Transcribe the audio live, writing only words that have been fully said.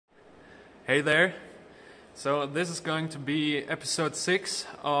Hey there! So this is going to be episode 6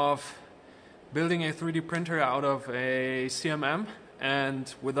 of building a 3D printer out of a CMM,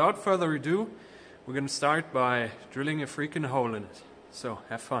 and without further ado we're going to start by drilling a freaking hole in it. So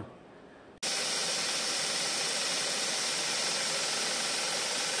have fun!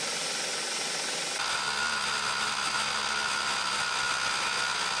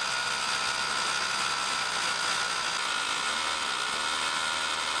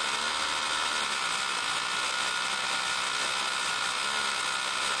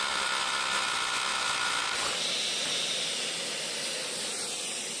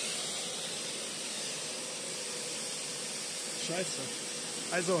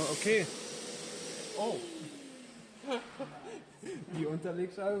 Scheiße. Also, okay. Oh. Die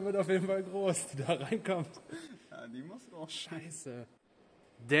Unterlegscheibe wird auf jeden Fall groß, die da reinkommt. Ja, die muss auch. Scheiße.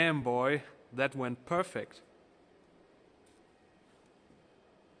 Damn boy, that went perfect.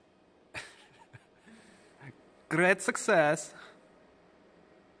 Great success.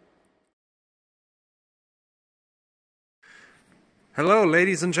 Hello,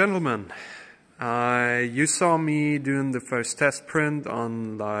 ladies and gentlemen. You saw me doing the first test print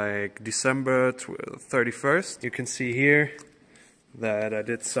on like December 31st. You can see here that I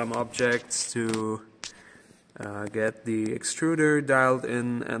did some objects to get the extruder dialed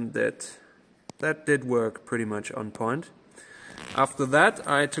in, and that did work pretty much on point. After that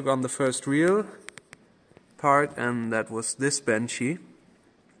I took on the first real part, and that was this benchy,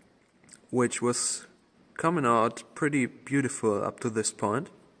 which was coming out pretty beautiful up to this point.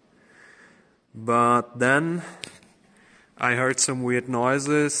 But then I heard some weird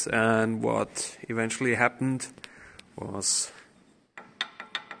noises, and what eventually happened was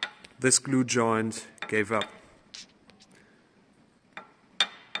this glue joint gave up.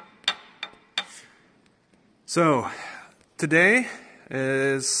 So today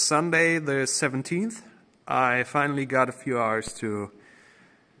is Sunday the 17th. I finally got a few hours to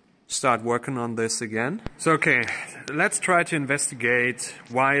start working on this again. So okay, let's try to investigate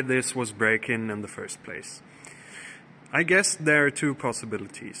why this was breaking in the first place. I guess there are two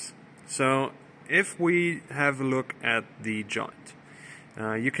possibilities. So if we have a look at the joint,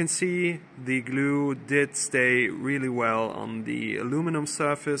 you can see the glue did stay really well on the aluminum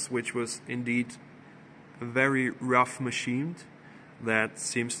surface, which was indeed very rough machined. That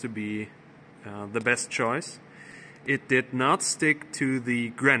seems to be the best choice. It did not stick to the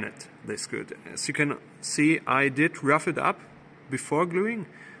granite this good. As you can see, I did rough it up before gluing,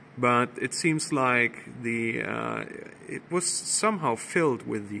 but it seems like it was somehow filled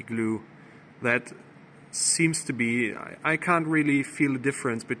with the glue. That seems to be, I can't really feel a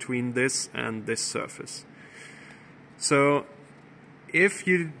difference between this and this surface. So if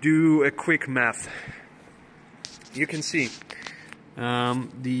you do a quick math, you can see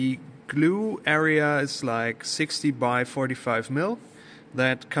the glue area is like 60 by 45 mil.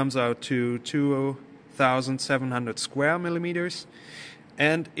 That comes out to 2,700 square millimeters.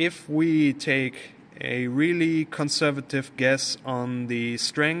 And if we take a really conservative guess on the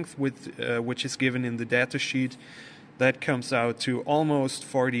strength which is given in the data sheet, that comes out to almost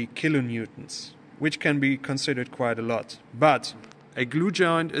 40 kilonewtons, which can be considered quite a lot. But a glue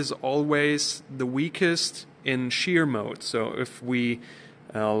joint is always the weakest in shear mode. So if we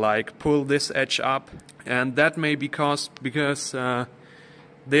like pull this edge up, and that may be caused because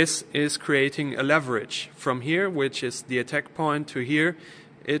this is creating a leverage from here, which is the attack point, to here.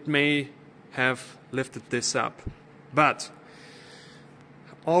 It may have lifted this up, but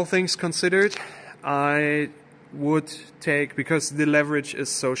all things considered, I would take, because the leverage is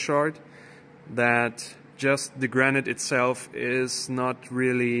so short that just the granite itself is not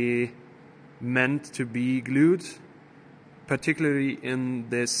really meant to be glued, particularly in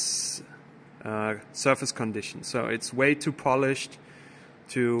this surface condition. So it's way too polished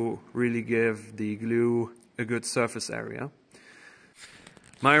to really give the glue a good surface area.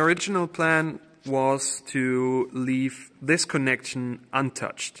 My original plan was to leave this connection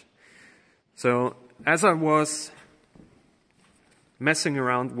untouched. So as I was messing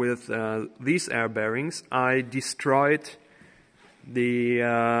around with these air bearings, I destroyed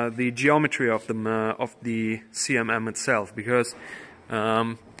the geometry of the CMM itself, because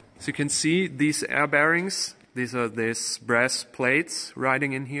as you can see, these air bearings, these are these brass plates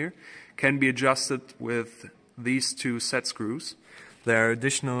riding in here, can be adjusted with these two set screws. There are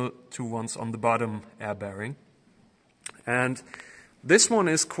additional two ones on the bottom air bearing, and this one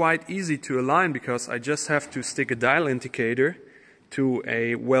is quite easy to align because I just have to stick a dial indicator to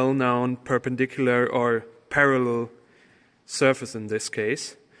a well-known perpendicular or parallel surface in this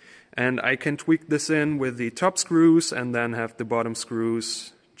case, and I can tweak this in with the top screws and then have the bottom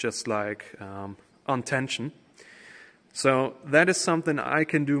screws just like on tension. So that is something I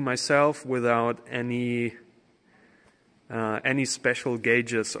can do myself without any special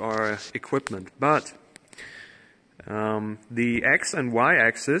gauges or equipment. But the X and Y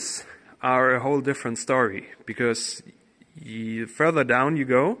axis are a whole different story, because further down you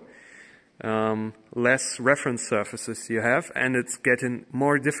go, less reference surfaces you have, and it's getting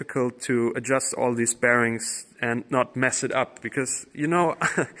more difficult to adjust all these bearings and not mess it up, because, you know,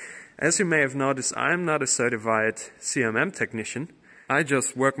 as you may have noticed, I'm not a certified CMM technician. I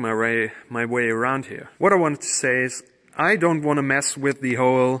just work my way around here. What I wanted to say is, I don't want to mess with the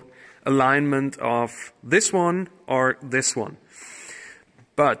whole alignment of this one or this one.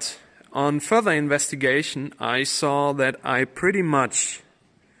 But on further investigation, I saw that I pretty much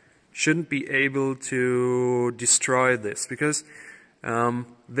shouldn't be able to destroy this, because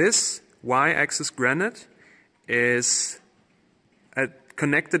this Y-axis granite is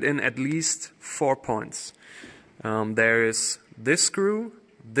connected in at least 4 points. There is this screw,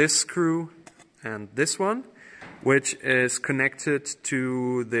 and this one, which is connected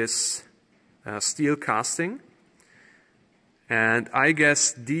to this steel casting. And I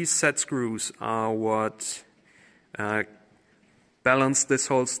guess these set screws are what balance this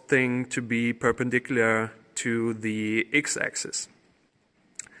whole thing to be perpendicular to the x-axis.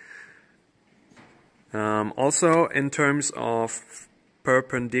 Also, in terms of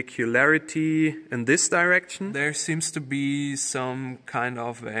perpendicularity in this direction, there seems to be some kind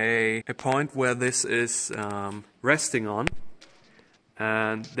of a point where this is resting on,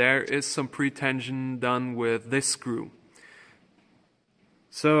 and there is some pre-tension done with this screw.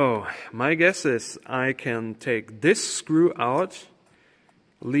 So my guess is I can take this screw out,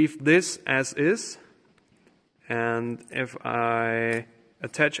 leave this as is, and if I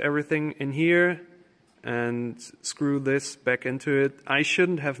attach everything in here and screw this back into it, I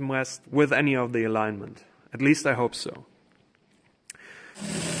shouldn't have messed with any of the alignment. At least I hope so.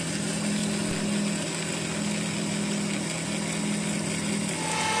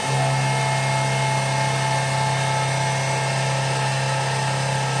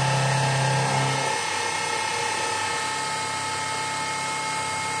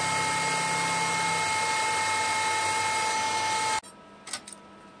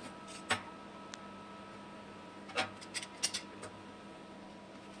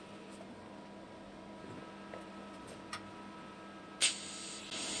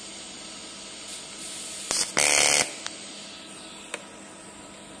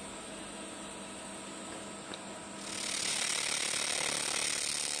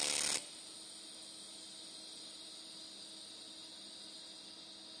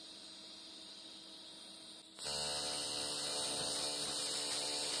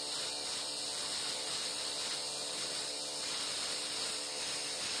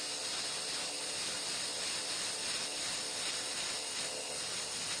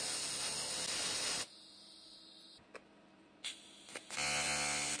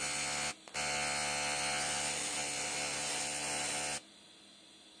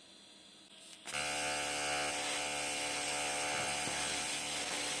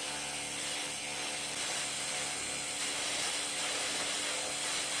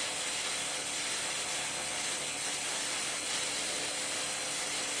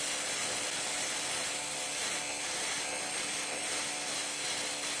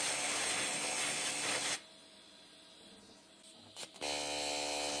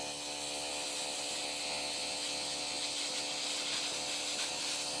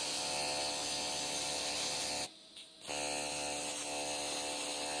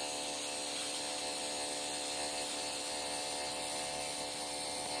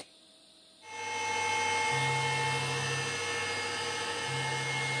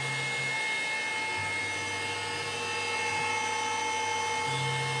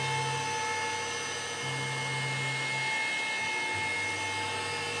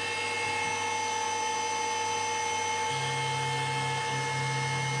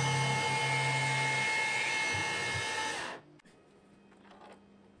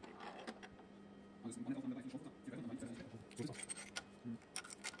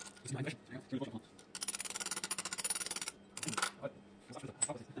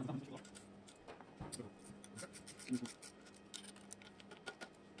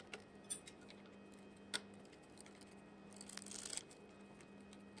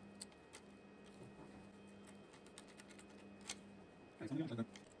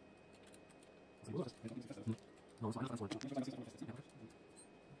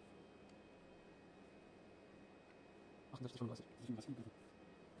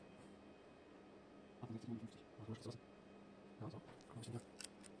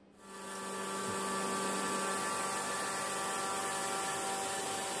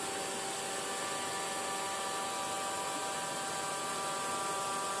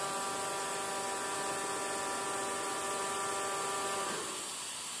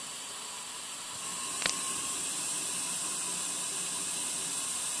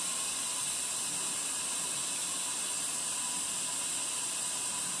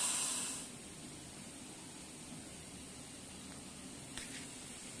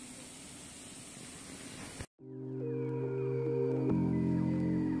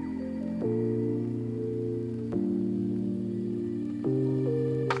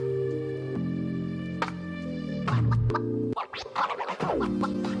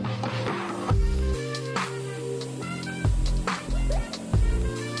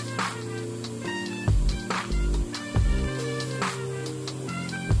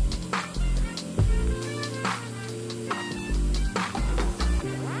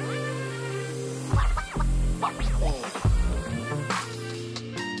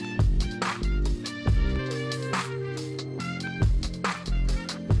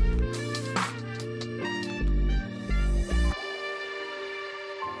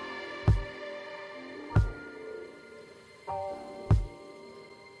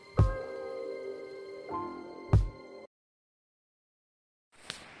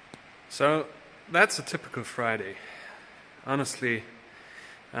 So that's a typical Friday, honestly.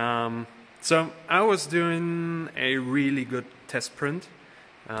 So I was doing a really good test print.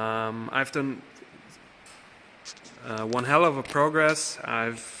 I've done one hell of a progress.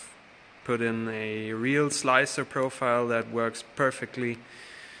 I've put in a real slicer profile that works perfectly,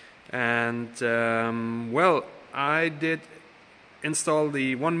 and well, I did install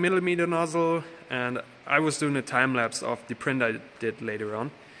the 1mm nozzle, and I was doing a time lapse of the print I did later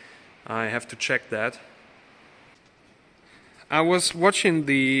on. I have to check that. I was watching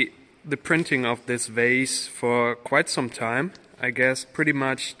the printing of this vase for quite some time, I guess pretty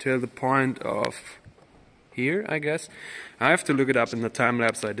much till the point of here, I guess. I have to look it up in the time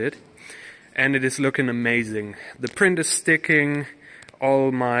lapse I did, and it is looking amazing. The print is sticking,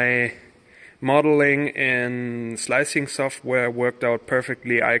 all my modeling and slicing software worked out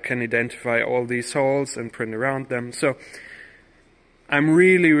perfectly. I can identify all these holes and print around them. So I'm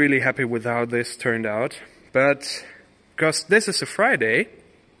really happy with how this turned out. But because this is a Friday,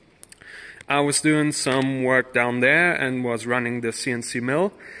 I was doing some work down there and was running the CNC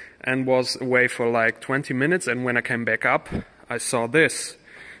mill and was away for like 20 minutes, and when I came back up I saw this.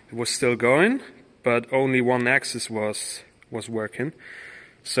 It was still going, but only one axis was working.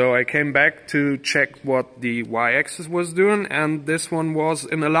 So I came back to check what the y-axis was doing, and this one was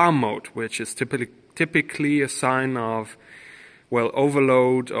in alarm mode, which is typically a sign of, well,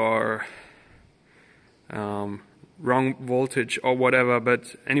 overload or wrong voltage or whatever.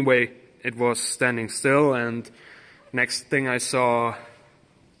 But anyway, it was standing still, and next thing I saw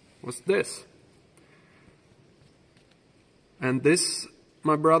was this. And this,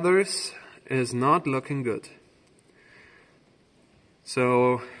 my brothers, is not looking good.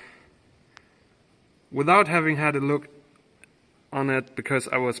 So, without having had a look on it, because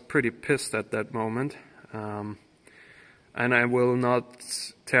I was pretty pissed at that moment, and I will not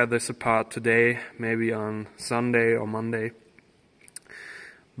tear this apart today, maybe on Sunday or Monday.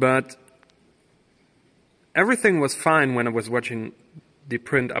 But everything was fine when I was watching the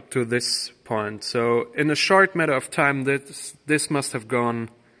print up to this point. So in a short matter of time, this must have gone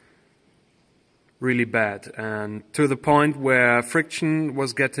really bad, and to the point where friction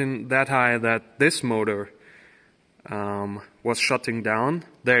was getting that high that this motor was shutting down.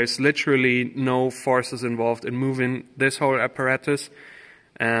 There's literally no forces involved in moving this whole apparatus,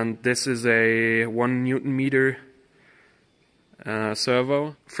 and this is a 1 Newton meter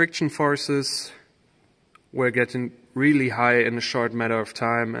servo. Friction forces were getting really high in a short matter of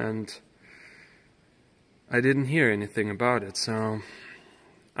time, and I didn't hear anything about it. So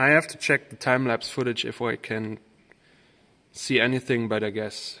I have to check the time-lapse footage if I can see anything, but I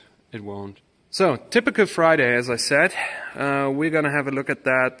guess it won't. So, typical Friday, as I said. We're gonna have a look at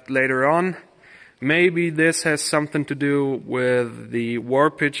that later on. Maybe this has something to do with the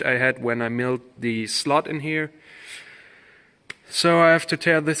warpage I had when I milled the slot in here. So I have to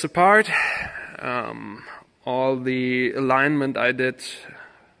tear this apart. All the alignment I did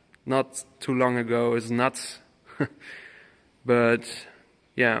not too long ago is nuts. But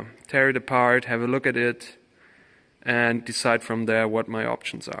yeah, tear it apart, have a look at it, and decide from there what my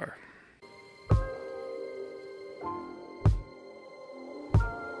options are.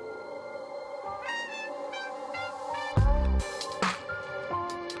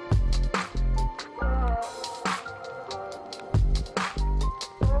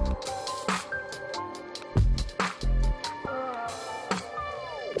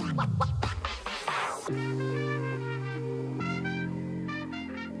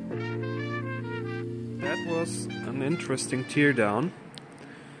 That was an interesting teardown,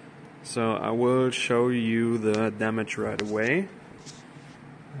 so I will show you the damage right away.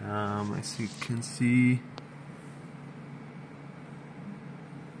 As you can see,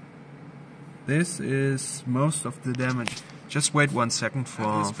 this is most of the damage. Just wait 1 second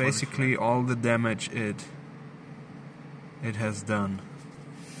for this. Basically all the damage it has done.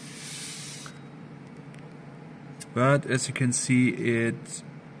 But as you can see, it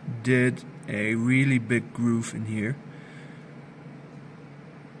did a really big groove in here.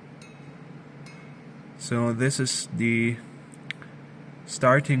 So this is the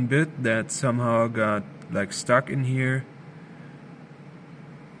starting bit that somehow got like stuck in here,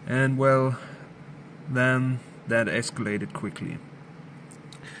 and well, then that escalated quickly.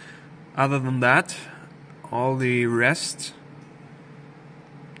 Other than that, all the rest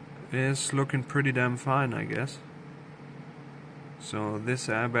is looking pretty damn fine, I guess. So this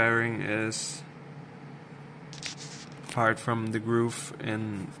air bearing is, apart from the groove,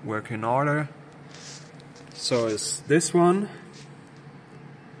 in working order. So is this one,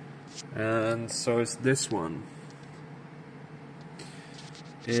 and so is this one.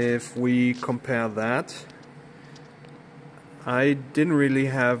 if we compare that, I didn't really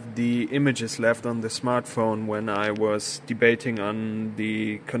have the images left on the smartphone when I was debating on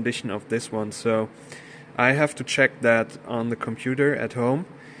the condition of this one, so I have to check that on the computer at home,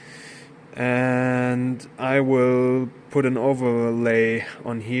 and I will put an overlay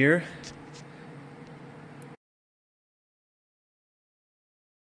on here.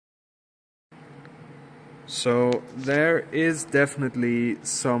 So there is definitely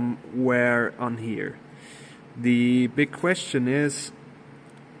some wear on here. The big question is,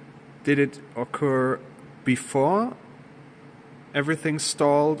 did it occur before everything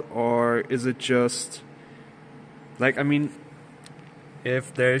stalled, or is it just like, I mean,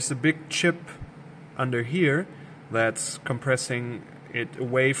 if there's a big chip under here that's compressing it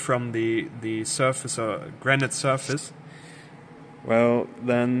away from the surface or granite surface, well,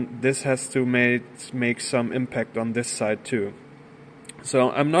 then this has to make some impact on this side too. So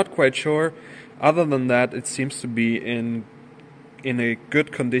I'm not quite sure. Other than that, it seems to be in a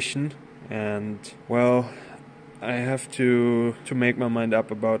good condition, and well, I have to make my mind up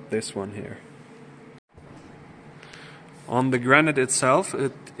about this one here. On the granite itself,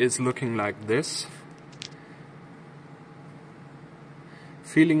 it is looking like this.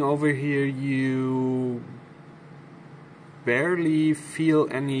 Feeling over here, you barely feel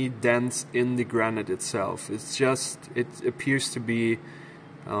any dents in the granite itself. It's just, it appears to be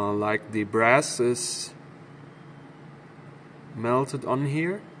like the brass is melted on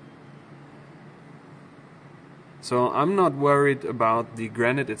here. So I'm not worried about the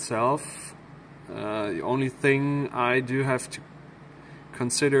granite itself. The only thing I do have to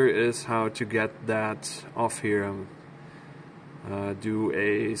consider is how to get that off here. Do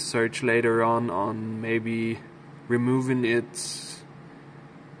a search later on maybe removing it.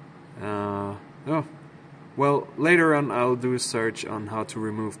 Well, later on I'll do a search on how to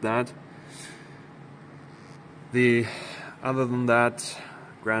remove that. Other than that,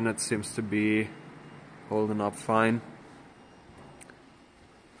 granite seems to be holding up fine.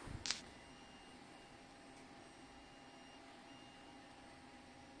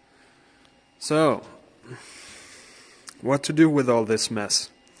 So, what to do with all this mess?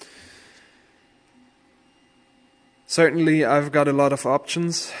 Certainly I've got a lot of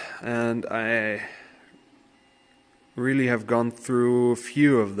options, and I really have gone through a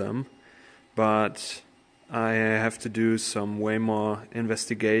few of them, but I have to do some way more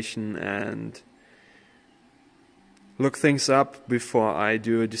investigation and look things up before I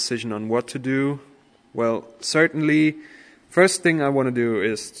do a decision on what to do. Well, certainly first thing I want to do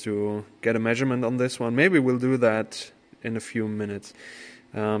is to get a measurement on this one. Maybe we'll do that in a few minutes,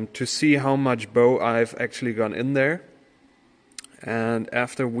 to see how much bow I've actually gone in there. And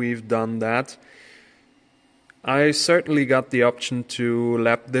after we've done that, I certainly got the option to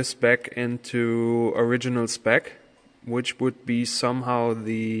lap this back into original spec, which would be somehow not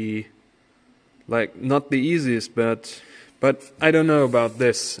the easiest, but I don't know about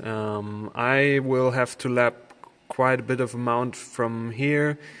this. I will have to lap quite a bit of amount from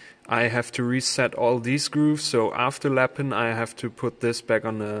here. I have to reset all these grooves, so after lapping I have to put this back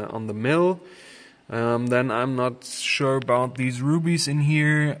on the mill. Then I'm not sure about these rubies in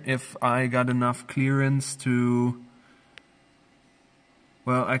here, if I got enough clearance to...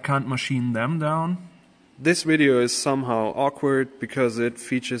 Well, I can't machine them down. This video is somehow awkward because it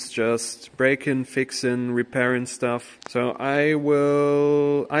features just breaking, fixing, repairing stuff. So I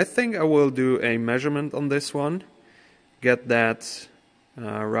think I will do a measurement on this one. Get that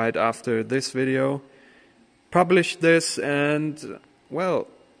right after this video. Publish this, and well,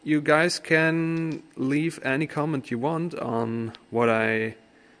 you guys can leave any comment you want on what I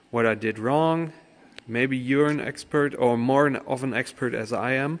did wrong. Maybe you're an expert, or more of an expert as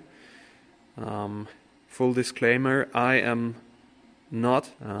I am. Full disclaimer, I am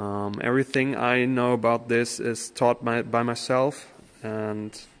not. Everything I know about this is taught by myself,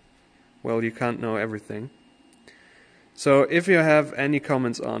 and well, you can't know everything. So if you have any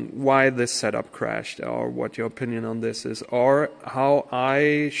comments on why this setup crashed, or what your opinion on this is, or how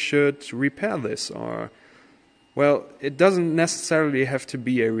I should repair this, or, well, it doesn't necessarily have to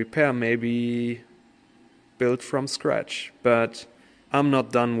be a repair, maybe built from scratch, but I'm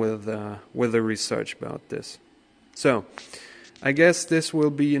not done with the research about this. So I guess this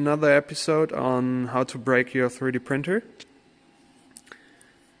will be another episode on how to break your 3D printer.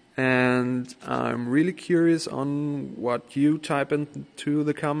 And I'm really curious on what you type into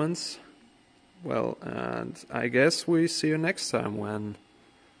the comments. Well, and I guess we see you next time when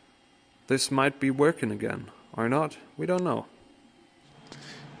this might be working again, or not, we don't know.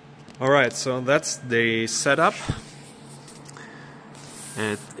 Alright, so that's the setup.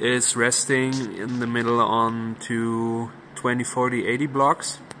 It is resting in the middle on two 20, 40, 80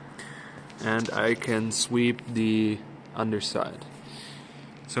 blocks, and I can sweep the underside.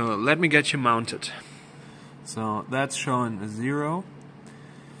 So let me get you mounted. So that's showing a 0,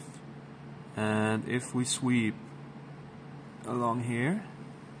 and if we sweep along here,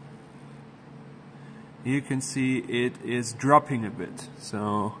 you can see it is dropping a bit.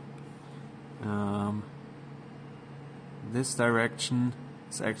 So this direction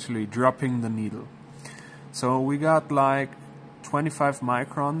is actually dropping the needle. So we got like 25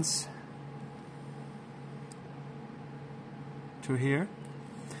 microns to here.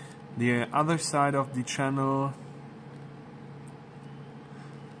 The other side of the channel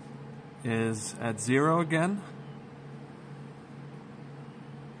is at 0 again.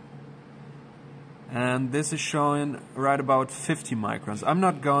 And this is showing right about 50 microns. I'm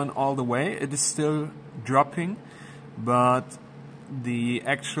not going all the way, it is still dropping, but the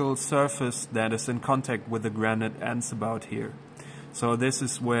actual surface that is in contact with the granite ends about here. So this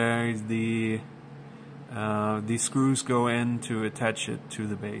is where the screws go in to attach it to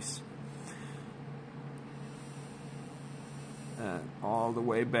the base. All the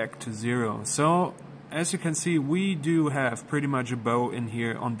way back to 0. So as you can see, we do have pretty much a bow in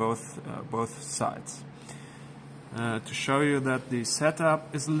here on both sides. To show you that the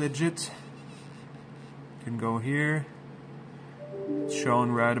setup is legit, you can go here. It's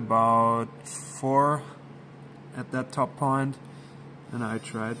shown right about 4 at that top point, and I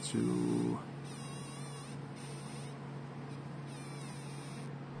try to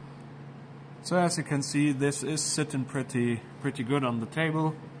so as you can see, this is sitting pretty good on the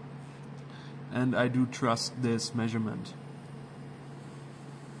table, and I do trust this measurement.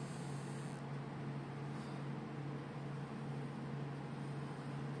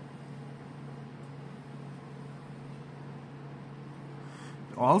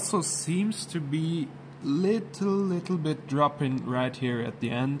 It also seems to be little bit dropping right here at the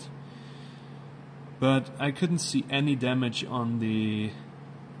end, but I couldn't see any damage on the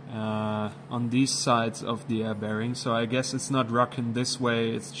on these sides of the air bearing, so I guess it's not rocking this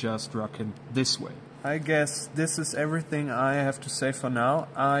way, it's just rocking this way. I guess this is everything I have to say for now.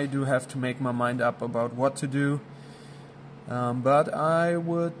 I do have to make my mind up about what to do, but I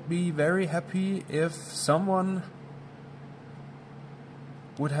would be very happy if someone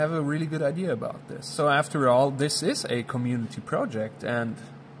would have a really good idea about this. So after all, this is a community project, and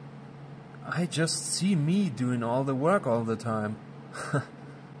I just see me doing all the work all the time.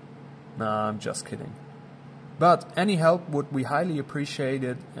 Nah, I'm just kidding. But any help would be highly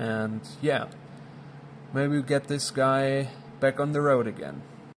appreciated, and yeah, maybe we'll get this guy back on the road again.